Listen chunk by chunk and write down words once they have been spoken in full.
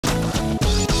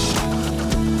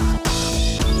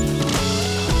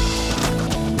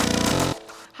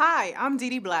Hi, I'm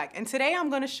DeeDee Black, and today I'm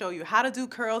going to show you how to do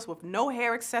curls with no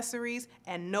hair accessories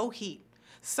and no heat.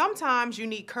 Sometimes you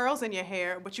need curls in your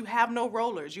hair, but you have no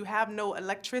rollers, you have no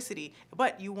electricity,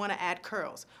 but you want to add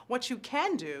curls. What you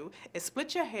can do is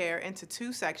split your hair into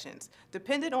two sections.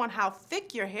 Depending on how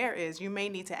thick your hair is, you may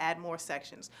need to add more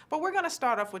sections, but we're going to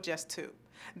start off with just two.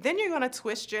 Then you're going to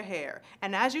twist your hair,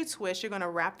 and as you twist, you're going to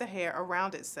wrap the hair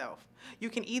around itself. You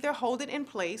can either hold it in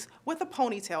place with a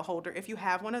ponytail holder if you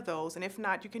have one of those, and if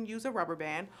not, you can use a rubber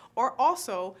band, or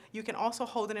you can also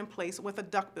hold it in place with a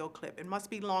duckbill clip. It must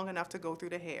be long enough to go through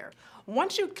the hair.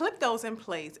 Once you clip those in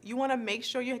place, you want to make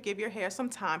sure you give your hair some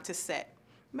time to set.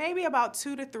 Maybe about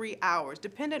 2 to 3 hours,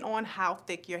 depending on how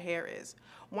thick your hair is.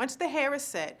 Once the hair is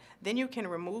set, then you can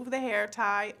remove the hair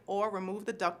tie or remove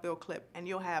the duckbill clip, and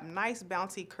you'll have nice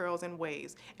bouncy curls and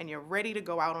waves, and you're ready to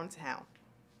go out on town.